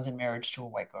their sons in marriage to a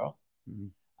white girl.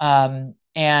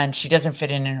 And she doesn't fit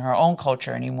in her own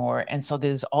culture anymore. And so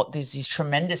there's these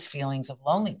tremendous feelings of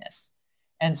loneliness.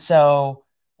 And so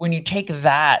when you take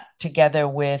that together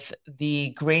with the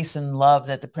grace and love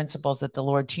that the principles that the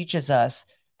Lord teaches us,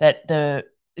 that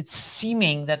it's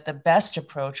seeming that the best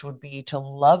approach would be to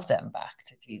love them back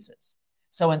to Jesus.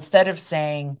 So instead of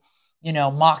saying, you know,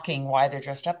 mocking why they're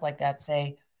dressed up like that,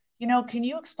 say, you know, can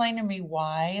you explain to me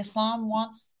why Islam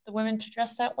wants the women to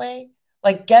dress that way?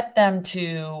 Like, get them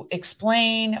to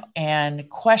explain and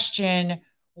question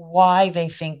why they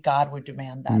think God would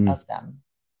demand that of them.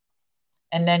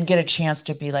 And then get a chance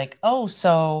to be like, oh,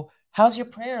 so how's your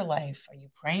prayer life? Are you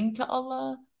praying to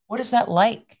Allah? What is that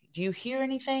like? Do you hear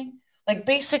anything? Like,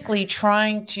 basically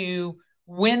trying to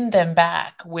win them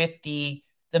back with the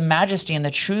majesty and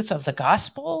the truth of the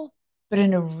gospel, but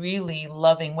in a really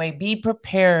loving way. Be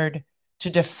prepared to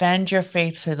defend your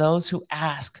faith for those who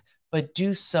ask, but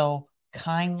do so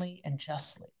kindly and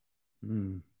justly.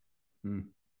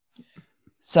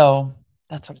 So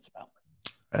that's what it's about.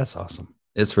 That's awesome.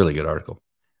 It's a really good article.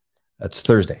 That's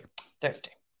Thursday.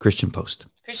 Christian Post.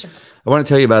 I want to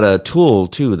tell you about a tool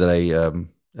too that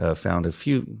I found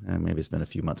maybe it's been a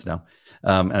few months now.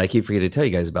 And I keep forgetting to tell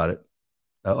you guys about it.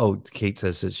 Kate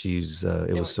says that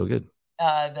it was so good.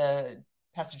 The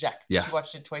Pastor Jack. Yeah. She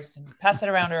watched it twice and passed it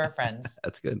around to her friends.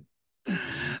 That's good.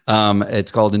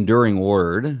 It's called Enduring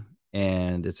Word,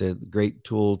 and it's a great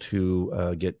tool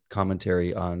to get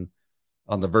commentary on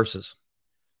the verses.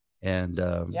 And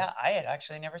I had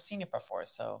actually never seen it before.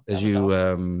 So as you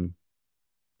awesome.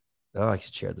 I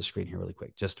can share the screen here really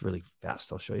quick, just really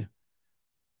fast. I'll show you.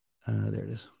 There it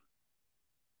is.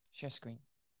 Share screen.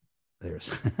 There's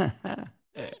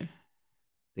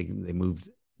they moved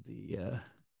the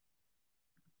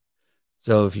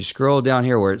so if you scroll down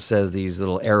here where it says these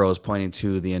little arrows pointing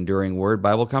to the Enduring Word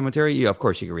Bible commentary, of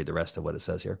course you can read the rest of what it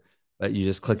says here, but you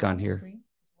just click on here. Screen?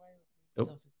 Oh,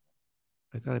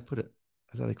 I thought I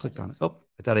clicked on it. Oh,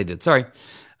 I thought I did. Sorry.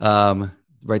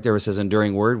 Right there it says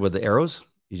enduring word with the arrows.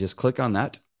 You just click on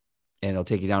that and it'll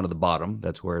take you down to the bottom.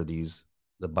 That's where the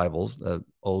Bibles, the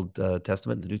Old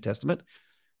Testament, the New Testament,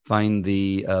 find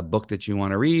the book that you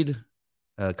want to read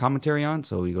commentary on.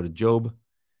 So you go to Job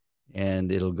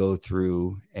and it'll go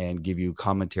through and give you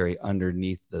commentary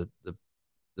underneath the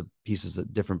pieces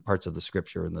of different parts of the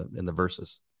scripture in the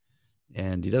verses.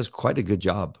 And he does quite a good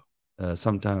job.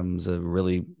 Sometimes a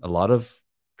lot of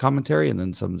commentary, and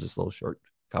then some just a little short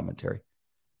commentary.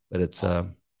 But it's a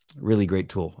really great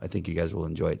tool. I think you guys will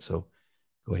enjoy it. So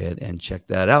go ahead and check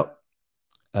that out.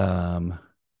 Oh,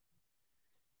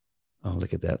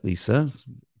 look at that, Lisa.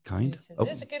 Kind.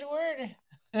 That's a good word.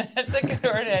 That's a good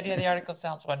word, Eddie. The article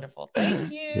sounds wonderful.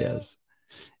 Thank you. Yes.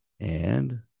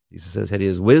 And Lisa says, Hetty,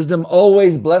 his wisdom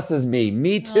always blesses me.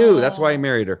 Me too. That's why I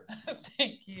married her.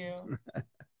 Thank you. I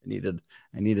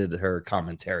needed her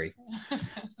commentary.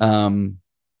 And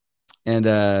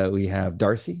we have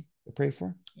Darcy to pray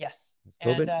for. Yes.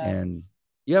 COVID. And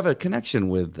you have a connection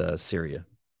with Syria,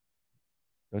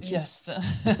 don't you? Yes.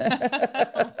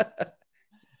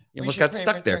 You almost got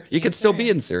stuck there. You could still be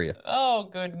in Syria. Oh,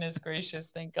 goodness gracious.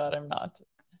 Thank God I'm not.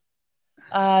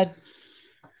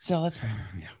 So let's pray.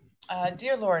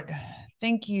 Dear Lord,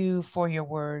 thank you for your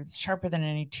words, sharper than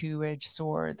any two-edged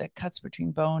sword that cuts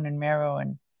between bone and marrow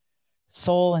and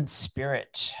soul and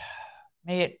spirit.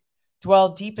 May it dwell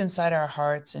deep inside our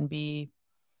hearts and be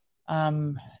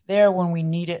there when we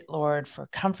need it, Lord, for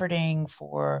comforting,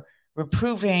 for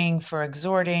reproving, for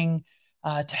exhorting,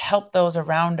 to help those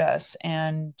around us,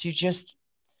 and to just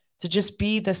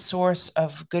be the source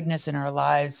of goodness in our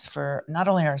lives for not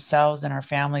only ourselves and our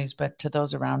families, but to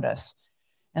those around us.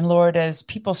 And Lord, as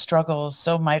people struggle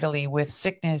so mightily with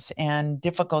sickness and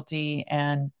difficulty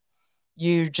and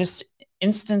you just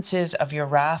instances of your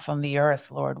wrath on the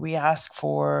earth, Lord, we ask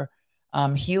for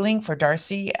healing for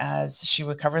Darcy as she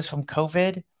recovers from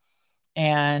COVID.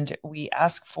 And we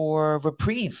ask for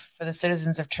reprieve for the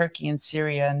citizens of Turkey and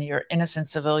Syria and your innocent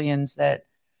civilians that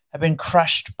have been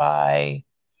crushed by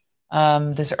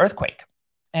this earthquake.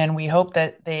 And we hope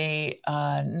that they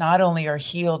not only are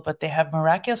healed, but they have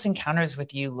miraculous encounters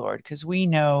with you, Lord, because we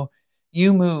know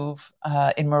you move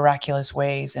in miraculous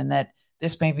ways, and that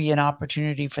this may be an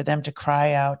opportunity for them to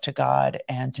cry out to God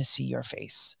and to see your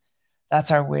face.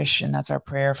 That's our wish, and that's our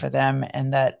prayer for them,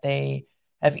 and that they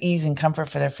have ease and comfort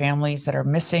for their families that are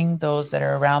missing, those that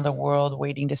are around the world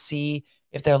waiting to see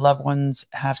if their loved ones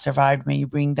have survived. May you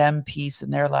bring them peace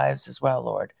in their lives as well,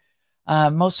 Lord.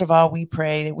 Most of all, we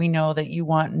pray that we know that you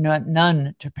want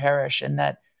none to perish, and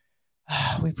that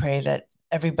we pray that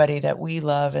everybody that we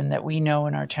love and that we know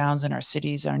in our towns and our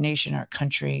cities, our nation, our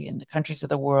country, and the countries of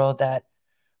the world that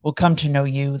will come to know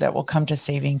you, that will come to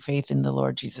saving faith in the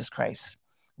Lord Jesus Christ.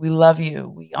 We love you,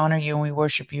 we honor you, and we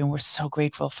worship you, and we're so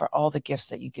grateful for all the gifts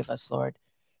that you give us, Lord.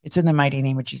 It's in the mighty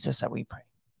name of Jesus that we pray.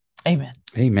 Amen.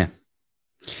 Amen.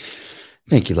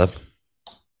 Thank you, love.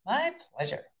 My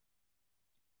pleasure.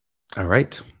 All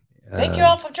right. Thank you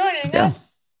all for joining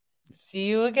us. See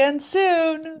you again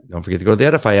soon. Don't forget to go to the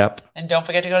Edify app. And don't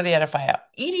forget to go to the Edify app,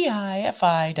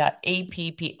 edifi.app.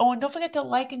 Oh, and don't forget to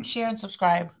like and share and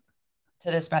subscribe to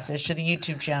this message, to the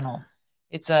YouTube channel.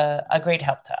 It's a great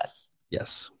help to us.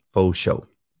 Yes, faux show. All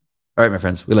right, my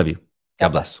friends, we love you. God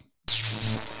bless.